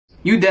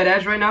You dead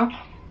ass right now?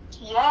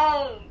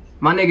 Yes.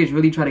 My niggas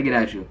really try to get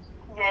at you.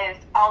 Yes,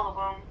 all of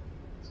them.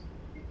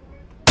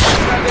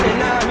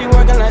 Be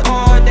working like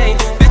all day.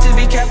 Bitches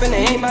be capping, they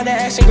ain't about the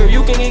action, girl.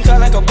 You can get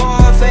cut like a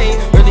buffet.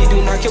 Really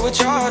do not care what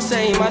y'all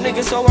say. My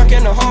niggas so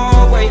working the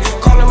hard way.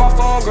 Calling my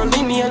phone, girl,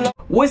 leave me alone.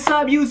 What's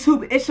up,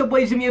 YouTube? It's your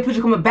boy Jimmy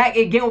Official coming back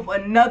again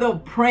with another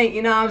prank,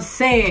 you know what I'm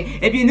saying?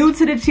 If you're new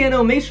to the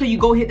channel, make sure you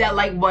go hit that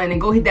like button and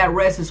go hit that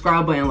red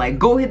subscribe button. Like,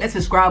 go hit that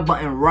subscribe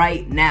button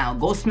right now.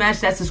 Go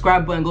smash that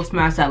subscribe button, go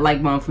smash that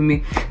like button for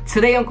me.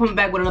 Today, I'm coming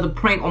back with another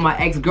prank on my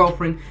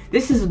ex-girlfriend.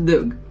 This is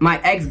my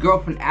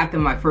ex-girlfriend after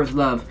my first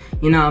love,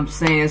 you know what I'm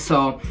saying?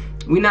 So,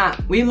 we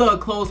a little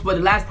close, but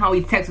the last time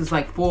we texted was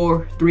like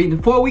 4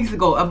 weeks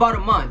ago, about a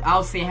month. I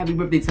was saying happy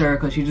birthday to her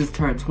because she just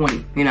turned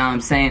 20, you know what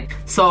I'm saying?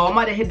 So I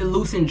might have hit the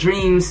LUCID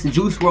Dreams,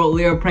 Juice WRLD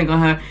lyric prank on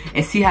her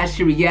and see how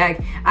she react.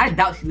 I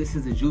doubt she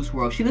listens to Juice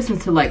WRLD. She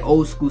listens to like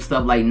old school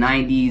stuff like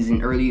 90s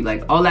and early,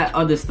 like all that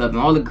other stuff and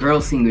all the girl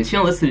singers. She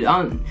don't listen to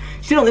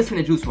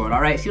Juice WRLD,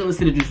 alright? She don't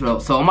listen to Juice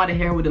WRLD. So I might have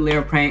hit her with the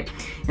lyric prank,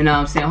 you know what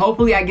I'm saying?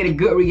 Hopefully I get a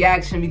good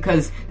reaction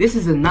because this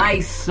is a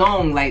nice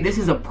song. Like, this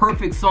is a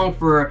perfect song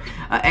for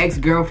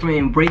ex-girlfriend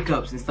and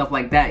breakups and stuff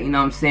like that, you know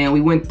what I'm saying?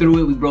 We went through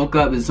it, we broke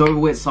up, it's over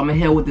with, so I'm gonna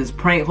hit with this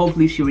prank.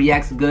 Hopefully she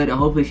reacts good and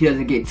hopefully she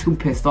doesn't get too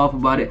pissed off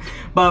about it.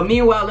 But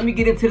meanwhile, let me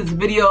get into this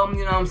video, you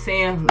know what I'm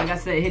saying? Like I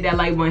said, hit that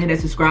like button, hit that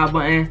subscribe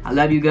button. I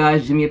love you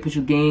guys. Jimmy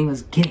Official Gang,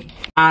 let's get it.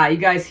 Alright, you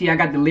guys see I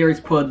got the lyrics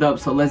pulled up,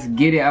 so let's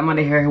get it. I'm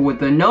gonna hit her with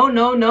the no,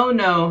 no, no,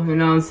 no, you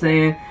know what I'm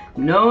saying?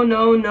 No,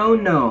 no, no,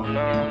 no.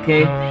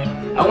 Okay?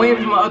 I'm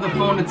waiting for my other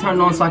phone to turn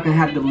on so I can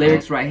have the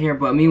lyrics right here,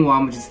 but meanwhile,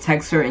 I'm gonna just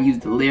text her and use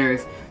the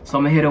lyrics. So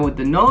I'm gonna hit her with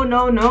the no,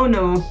 no, no,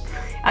 no.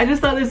 I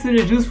just started listening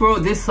to Juice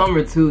WRLD this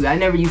summer too. I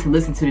never used to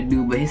listen to the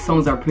dude, but his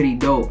songs are pretty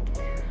dope.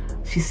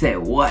 She said,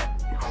 what?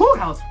 Whew,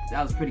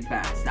 that was pretty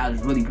fast. That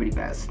was really pretty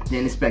fast.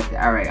 Didn't expect it.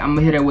 Alright, I'm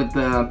gonna hit her with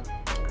the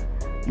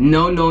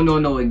no, no, no,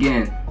 no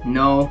again.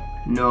 No,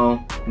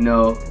 no,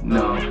 no,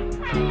 no.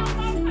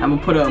 I'm gonna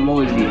put an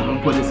emoji. I'm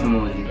gonna put this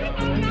emoji.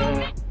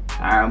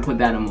 Alright, I'm gonna put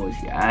that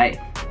emoji, alright?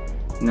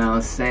 You know what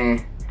I'm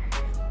saying?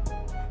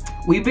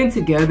 We've been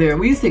together,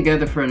 we was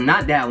together for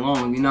not that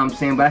long, you know what I'm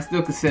saying? But I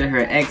still consider her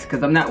an ex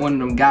because I'm not one of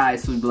them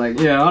guys who'd be like,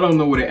 yeah, I don't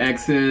know what an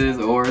ex is,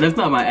 or that's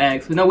not my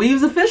ex. But no, we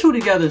was official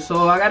together,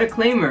 so I gotta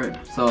claim her.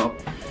 So,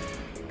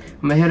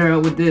 I'm gonna hit her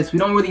up with this. We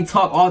don't really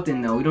talk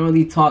often though. We don't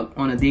really talk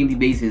on a daily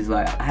basis.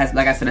 Like I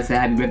said, I said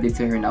happy birthday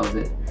to her and that was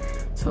it.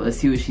 So let's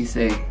see what she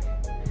say.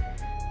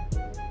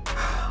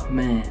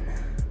 Man,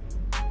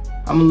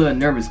 I'm a little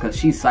nervous because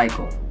she's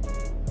psycho.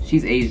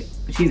 She's Asian.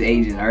 She's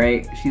Asian,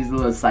 alright? She's a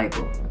little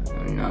psycho.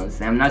 You know what I'm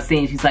saying? I'm not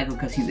saying she's psycho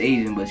because she's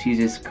Asian, but she's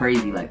just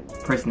crazy, like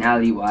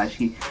personality wise.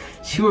 She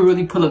would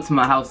really pull up to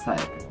my house like,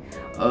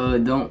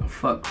 don't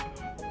fuck.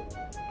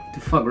 What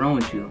the fuck wrong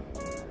with you?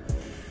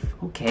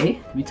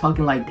 Okay, we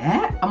talking like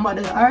that? I'm about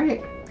to,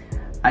 alright.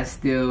 I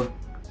still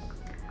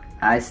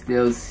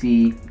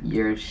see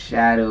your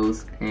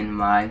shadows in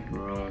my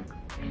room.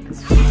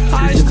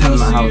 I still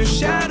see your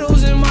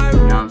shadows in my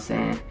room. You know what I'm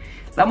saying?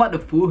 So I'm about to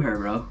fool her,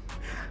 bro.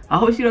 I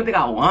hope she don't think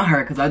I want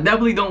her, because I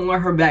definitely don't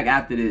want her back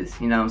after this,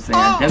 you know what I'm saying?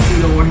 I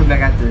definitely don't want her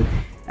back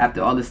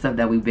after all the stuff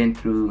that we've been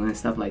through and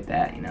stuff like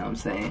that, you know what I'm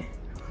saying?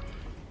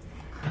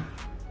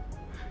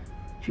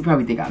 She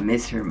probably think I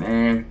miss her,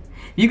 man.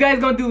 You guys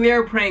gonna do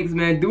lyric pranks,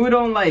 man, do it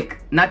on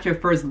like, not your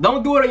first,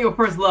 don't do it on your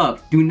first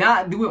love. Do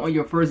not do it on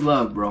your first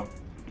love, bro.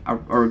 I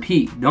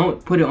repeat,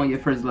 don't put it on your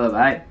first love,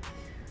 alright?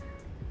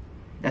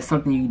 That's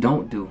something you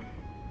don't do.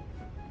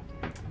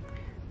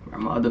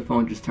 My other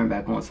phone just turned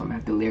back on, so I'm gonna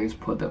have the lyrics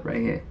pulled up right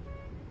here.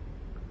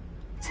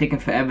 Taking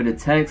forever to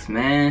text,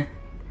 man.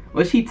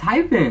 What's she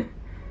typing?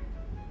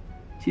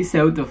 She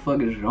said, what the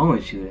fuck is wrong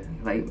with you?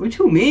 Like, what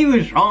you mean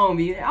what's wrong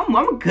with me?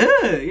 I'm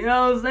good, you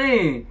know what I'm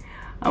saying?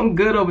 I'm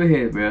good over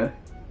here, bro.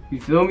 You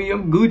feel me?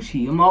 I'm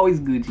Gucci. I'm always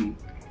Gucci.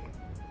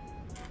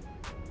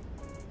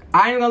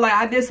 I ain't gonna lie,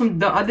 I did some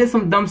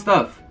dumb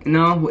stuff, you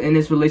know, in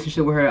this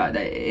relationship with her.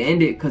 It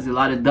ended because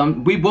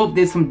we both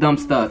did some dumb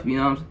stuff, you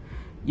know.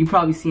 You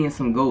probably seeing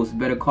some ghosts.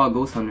 Better call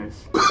ghost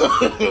hunters.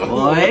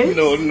 What?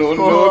 No.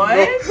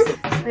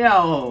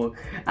 Yo.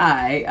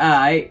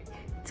 Alright.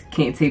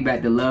 Can't take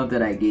back the love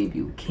that I gave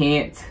you.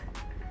 Can't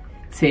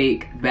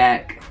take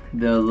back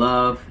the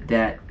love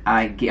that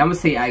I gave. I'm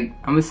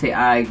gonna say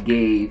I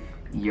gave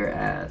your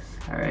ass.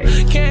 Alright.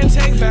 Can't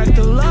take back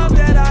the love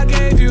that I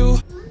gave you.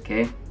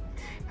 Okay.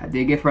 I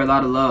did give her a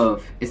lot of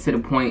love. It's to the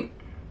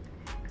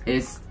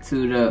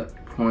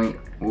point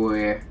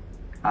where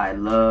I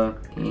love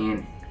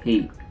and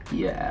hate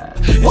your ass.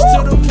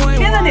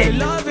 Killing it!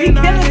 We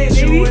killing it,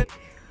 baby!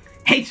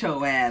 Hate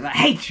your ass. I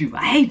hate you. You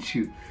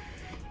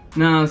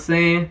know what I'm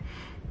saying?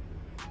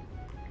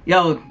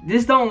 Yo,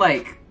 just don't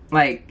like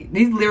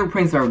these lyric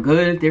pranks are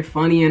good, they're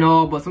funny and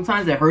all, but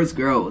sometimes it hurts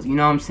girls, you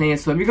know what I'm saying?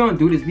 So if you're gonna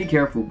do this, be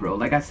careful, bro.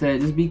 Like I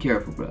said, just be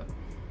careful, bro.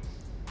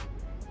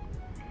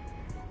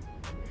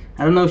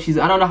 I don't know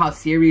how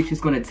serious she's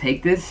gonna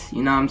take this,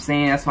 you know what I'm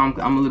saying? That's why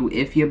I'm a little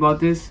iffy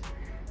about this.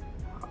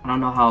 I don't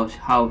know how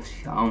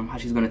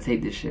she's gonna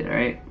take this shit,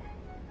 alright?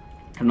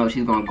 I don't know if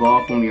she's gonna go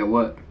off on me or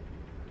what.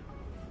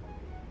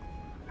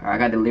 Alright, I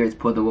got the lyrics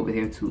pulled up over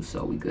here too,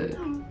 so we good.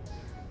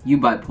 You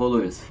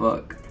bipolar as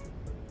fuck.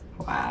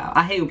 Wow.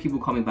 I hate when people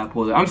call me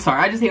bipolar. I'm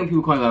sorry, I just hate when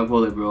people call me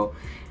bipolar, bro.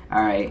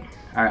 Alright,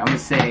 I'm gonna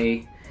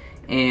say,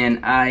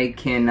 and I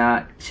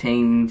cannot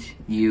change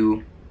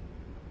you,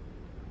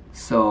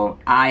 so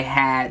I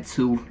had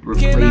to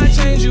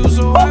replace you.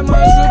 So I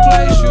must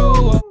replace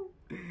you.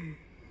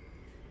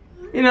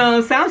 You know,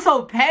 it sounds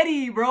so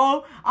petty,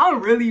 bro.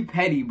 I'm really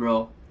petty,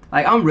 bro.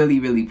 Like, I'm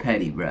really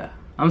petty, bro.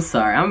 I'm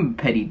sorry, I'm a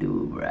petty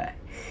dude, bro.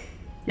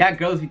 Y'all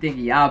girls be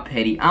thinking y'all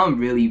petty. I'm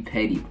really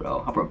petty,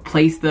 bro. I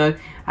replaced her.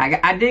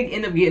 I did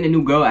end up getting a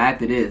new girl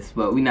after this,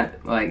 but we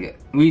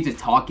just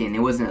talking. It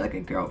wasn't like a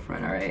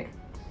girlfriend, alright?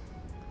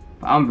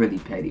 But I'm really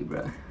petty,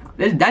 bro.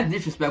 That's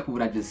disrespectful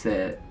what I just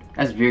said.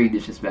 That's very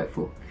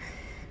disrespectful.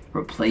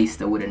 Replaced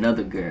her with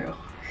another girl.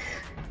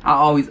 I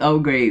always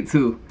upgrade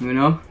too, you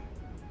know?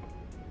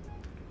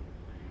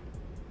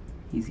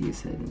 Easier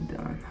said than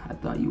done. I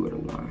thought you were the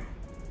one.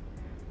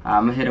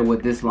 I'm gonna hit her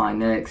with this line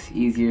next.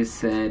 Easier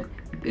said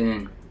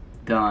than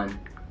done.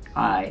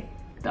 I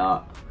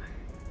thought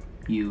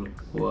you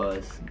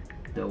was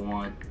the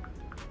one.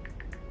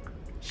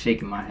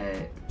 Shaking my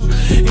head.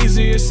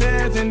 Easier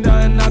said than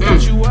done. I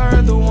thought you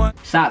were the one.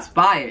 Shots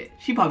fired.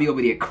 She probably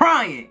over there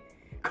crying.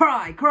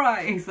 Cry.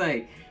 It's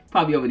like,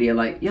 probably over there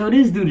like, yo,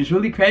 this dude is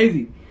really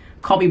crazy.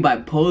 Call me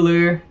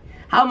bipolar.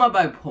 How am I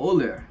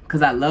bipolar?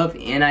 Cause I love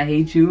and I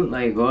hate you?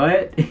 Like,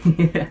 what?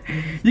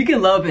 You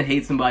can love and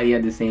hate somebody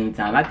at the same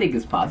time. I think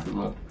it's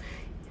possible.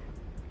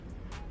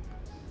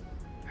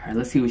 Alright,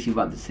 let's see what she's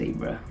about to say,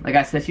 bro. Like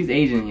I said, she's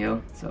Asian,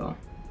 yo. So,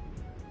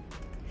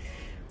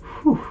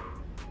 whew.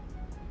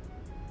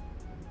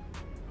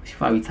 She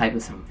probably typing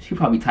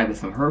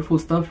some hurtful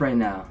stuff right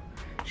now.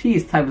 She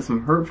is typing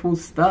some hurtful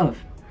stuff.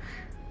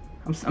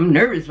 I'm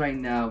nervous right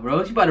now,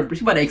 bro. She about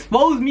to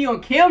expose me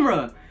on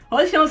camera. I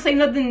hope she don't say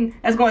nothing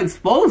that's gonna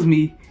expose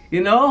me.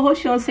 You know, I hope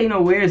she don't say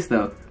no weird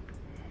stuff.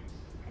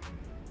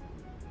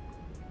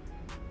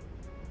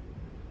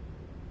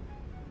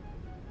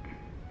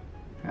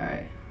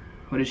 Alright.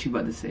 What is she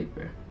about to say,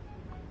 bro?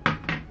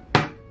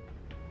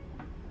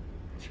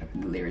 She got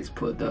the lyrics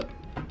pulled up.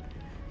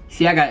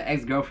 See, I got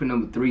ex-girlfriend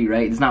number 3,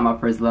 right? It's not my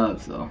first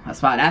love, so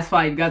that's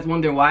why you guys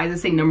wonder why does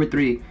it say number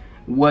 3?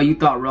 Well, you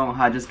thought wrong,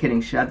 huh? Just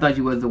kidding. Shit, I thought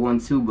you was the one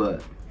too,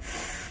 but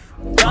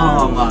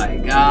oh my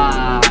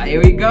god.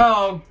 Here we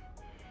go.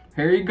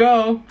 Here you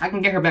go. I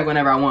can get her back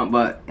whenever I want,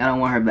 but I don't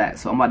want her back.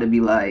 So I'm about to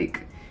be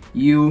like,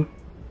 you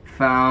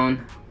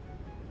found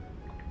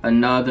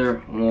another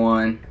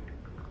one,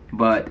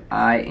 but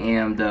I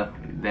am the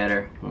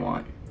better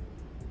one.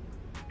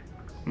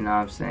 You know what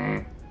I'm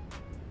saying?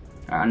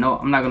 I know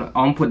I'm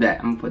gonna put that.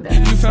 I'm gonna put that.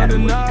 You found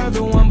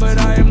another one, but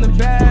I am the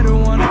better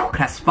one.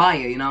 That's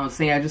fire, you know what I'm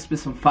saying? I just spit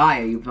some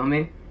fire, you feel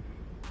me?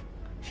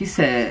 She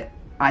said,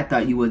 I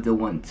thought you was the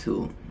one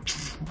too.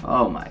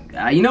 Oh my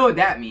god. You know what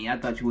that means? I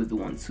thought you was the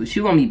one too.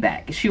 She want me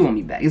back. She want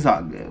me back. It's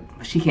all good.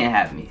 But she can't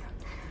have me.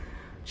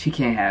 She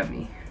can't have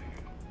me.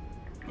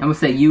 I'm gonna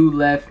say you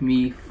left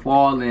me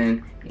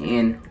falling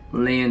and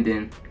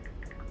landing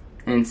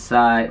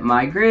inside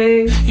my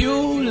grave.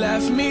 You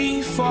left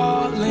me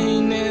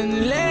falling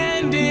and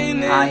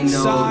landing I know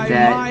inside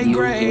that my you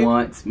grave.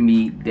 want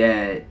me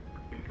dead.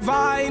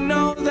 I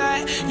know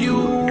that you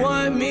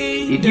want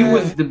me If you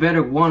was the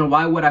better one,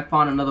 why would I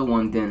find another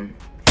one then?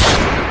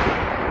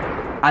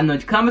 I know,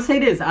 come and say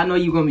this. I know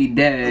you gonna be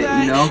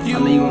dead, you know? I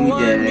know you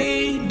gonna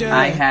be dead.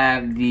 I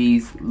have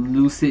these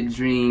lucid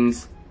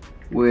dreams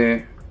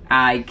where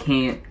I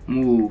can't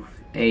move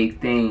a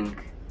thing.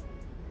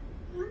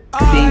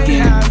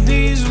 Thinking about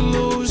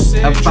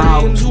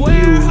you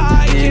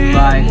in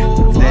my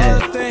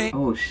bed.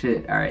 Oh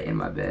shit, alright, in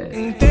my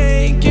bed.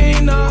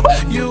 Thinking of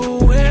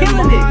you in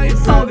Killing my it.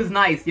 This song is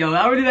nice, yo.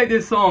 I really like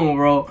this song,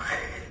 bro.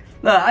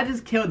 Look, I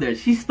just killed her.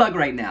 She's stuck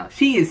right now.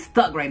 She is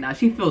stuck right now.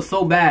 She feels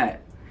so bad.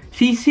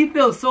 She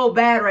feels so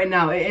bad right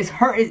now. It's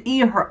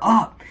eating her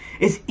up.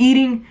 It's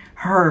eating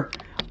her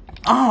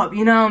up.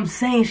 You know what I'm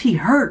saying? She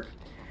hurt.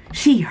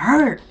 She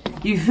hurt.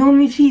 You feel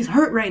me? She's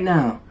hurt right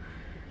now.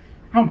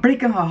 I'm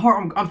breaking her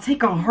heart. I'm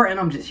taking her heart and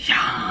I'm just,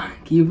 can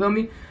you feel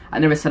me? I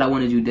never said I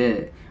wanted you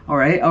dead.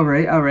 Alright. I'm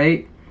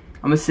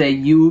gonna say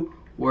you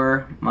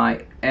were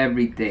my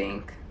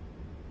everything.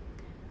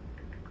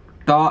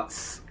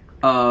 Thoughts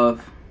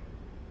of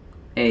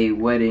a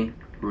wedding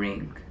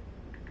ring.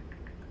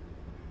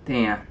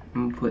 Damn,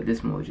 I'm gonna put this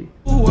emoji.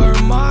 You were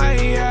my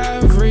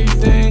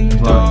everything.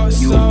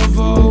 Thoughts you of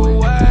a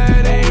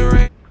wedding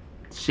ring.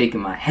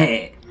 Shaking my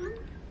head.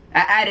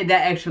 I added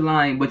that extra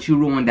line, but you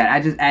ruined that. I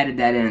just added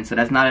that in, so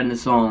that's not in the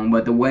song,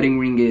 but the wedding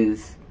ring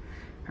is.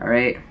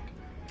 Alright?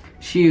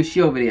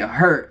 She over there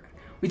hurt.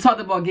 We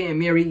talked about getting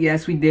married.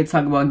 Yes, we did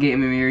talk about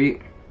getting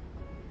married.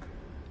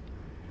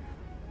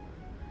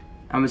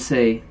 I'm gonna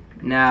say,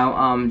 now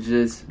I'm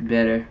just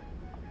better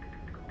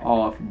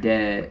off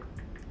dead.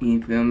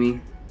 You feel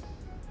me?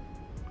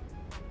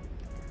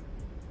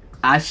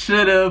 I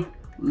should've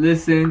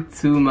listened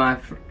to my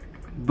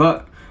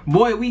but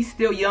boy, we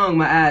still young.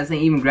 My ass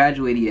ain't even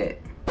graduated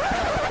yet.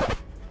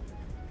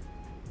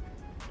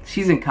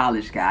 She's in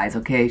college, guys,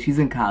 okay? She's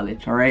in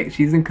college, alright?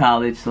 She's in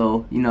college,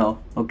 so, you know,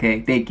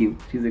 okay, thank you.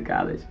 She's in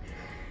college.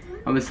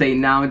 I'm gonna say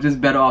now I'm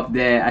just better off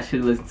dead. I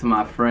should've listened to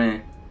my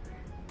friend.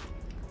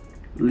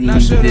 I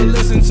should've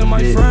listened to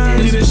my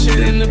friend. Leave this shit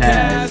in the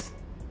past.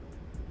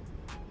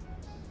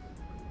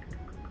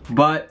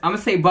 But, I'm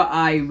gonna say, but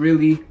I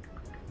really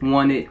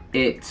wanted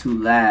it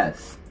to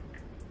last.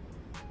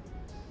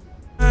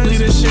 Leave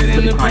this shit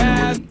in the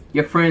past.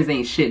 Your friends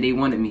ain't shit, they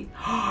wanted me.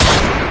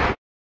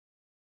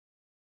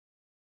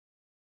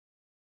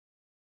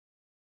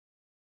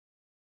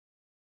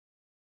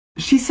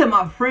 She said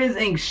my friends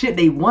ain't shit,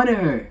 they wanted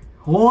her.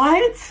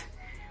 What?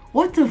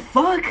 What the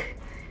fuck?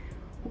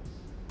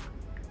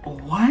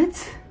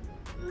 What?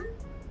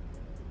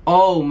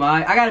 Oh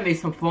my, I gotta make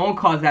some phone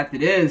calls after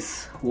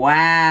this.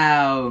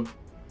 Wow.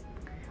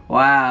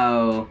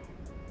 Wow.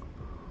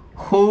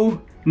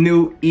 Who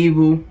knew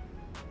evil?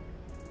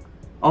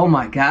 Oh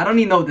my god, I don't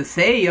even know what to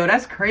say, yo.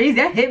 That's crazy.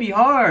 That hit me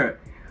hard.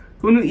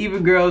 Who knew evil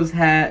girls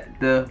had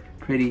the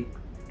pretty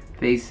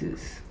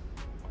faces?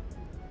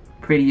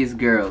 Prettiest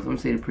girls. I'm gonna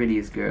say the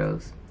prettiest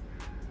girls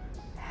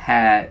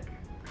had.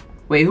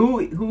 Wait,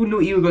 who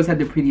knew evil girls had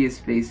the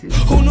prettiest faces?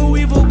 Who knew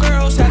evil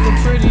girls had the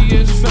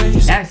prettiest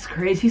faces? That's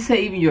crazy. She said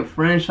even your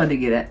friends tried to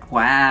get at.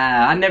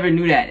 Wow, I never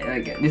knew that.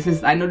 Like, this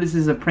is. I know this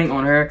is a prank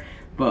on her,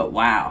 but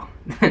wow.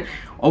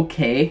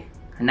 Okay,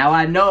 now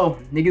I know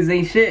niggas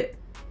ain't shit.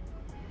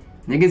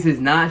 Niggas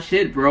is not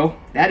shit, bro.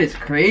 That is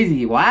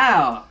crazy.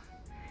 Wow.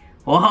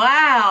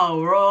 Wow,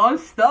 bro. I'm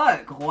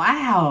stuck.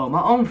 Wow,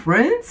 my own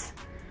friends.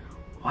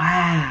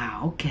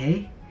 Wow,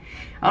 okay.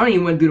 I don't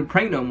even want to do the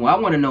prank no more. I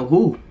want to know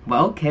who.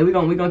 Well, okay, we're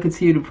gonna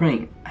continue the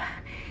prank.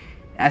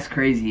 That's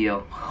crazy,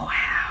 yo.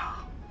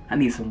 Wow. I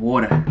need some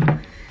water.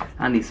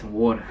 I need some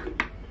water.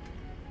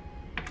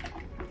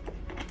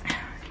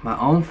 My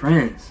own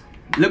friends.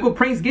 Look what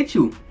pranks get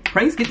you.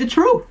 Pranks get the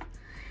truth.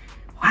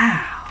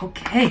 Wow,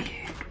 okay.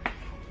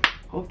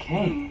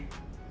 Okay.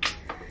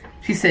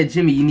 She said,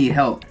 Jimmy, you need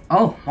help.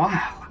 Oh,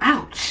 wow.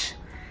 Ouch.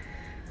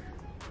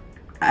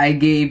 I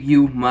gave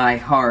you my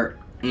heart.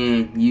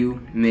 And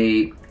you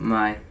made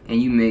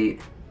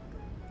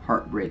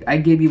heartbreak. I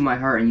gave you my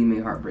heart and you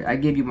made heartbreak. I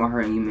gave you my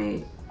heart and you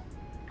made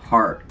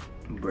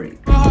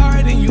heartbreak.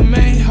 Heart and you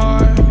made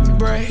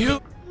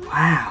heartbreak.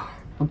 Wow.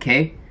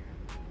 Okay.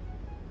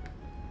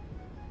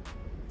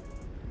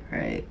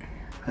 Alright.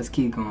 Let's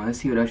keep going. Let's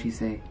see what else she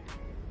say.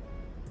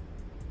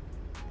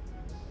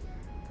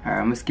 Alright,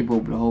 I'm gonna skip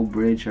over the whole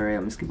bridge. Alright,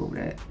 I'm gonna skip over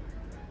that.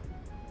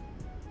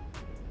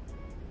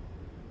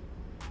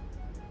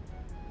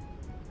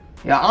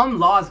 Yo, I'm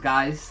lost,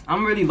 guys.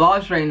 I'm really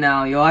lost right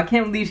now, yo. I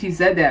can't believe she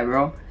said that,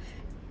 bro.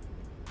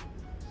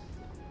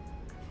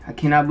 I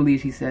cannot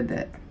believe she said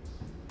that.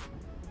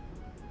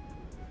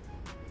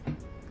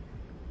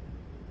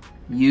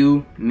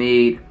 You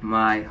made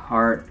my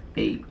heart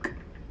ache.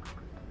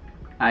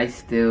 I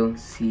still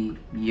see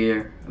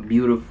your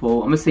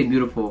beautiful, I'm gonna say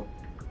beautiful,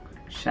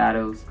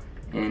 shadows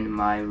in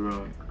my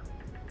room.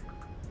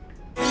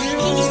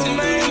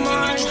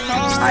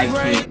 I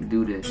can't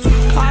do this.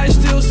 I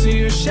still see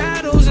your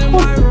shadows in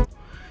my room.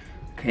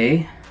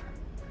 Okay.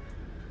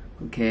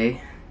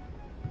 Okay.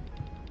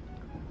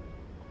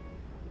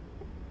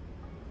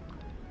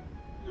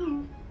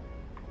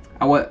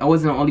 I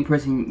wasn't the only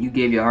person you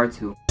gave your heart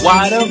to.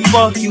 Why the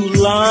fuck you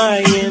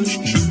lying?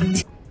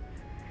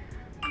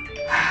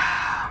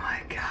 Oh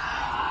my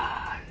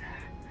god.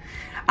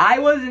 I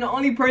wasn't the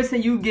only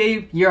person you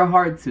gave your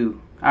heart to.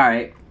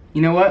 Alright.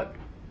 You know what?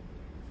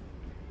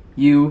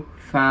 You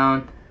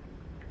found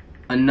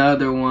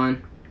another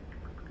one.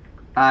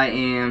 I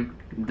am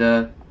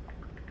the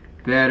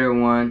better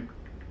one.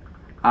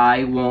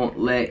 I won't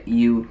let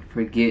you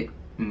forget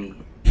me.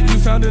 You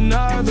found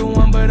another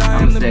one, but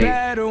I am the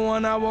better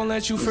one. I won't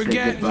let you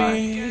forget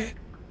me.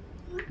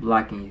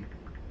 Blocking you.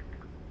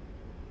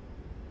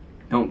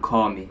 Don't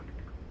call me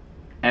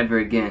ever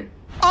again.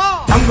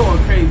 Oh! I'm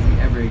going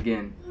crazy ever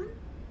again.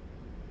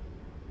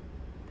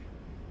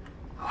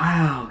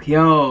 Wow,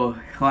 yo,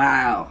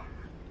 wow.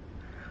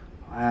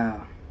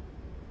 Wow.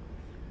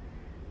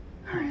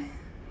 Alright.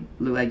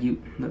 Look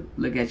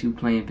at you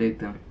playing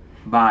victim.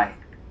 Bye.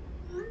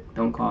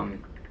 Don't call me.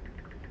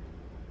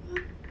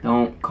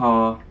 Don't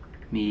call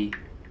me.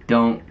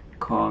 Don't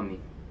call me.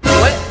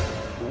 What?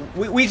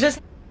 We just...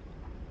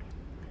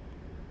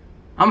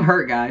 I'm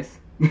hurt, guys.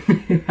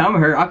 I'm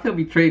hurt. I feel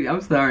betrayed.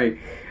 I'm sorry.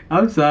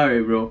 I'm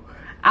sorry, bro.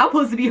 I'm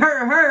supposed to be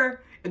hurting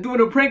her and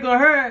doing a prank on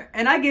her,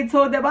 and I get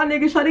told that my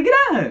nigga's trying to get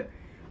at her.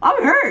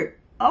 I'm hurt.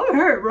 I'm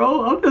hurt,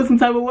 bro. I feel some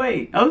type of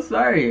way. I'm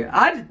sorry.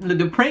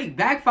 The prank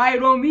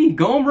backfired on me.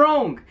 Going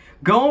wrong.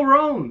 Going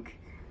wrong.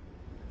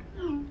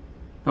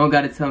 Don't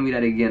gotta tell me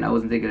that again. I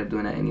wasn't thinking of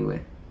doing that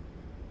anyway.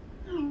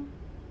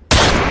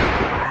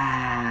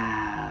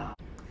 Wow.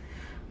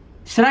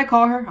 Should I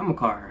call her? I'm gonna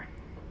call her.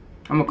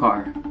 I'm gonna call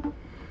her.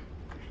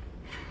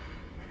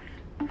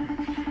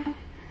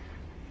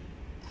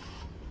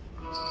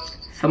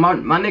 So my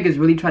niggas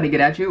really try to get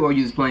at you, or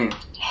you just playing?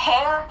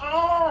 Hell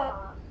yeah.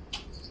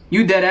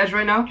 You dead ass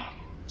right now?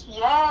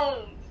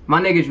 Yes. My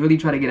niggas really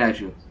try to get at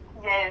you.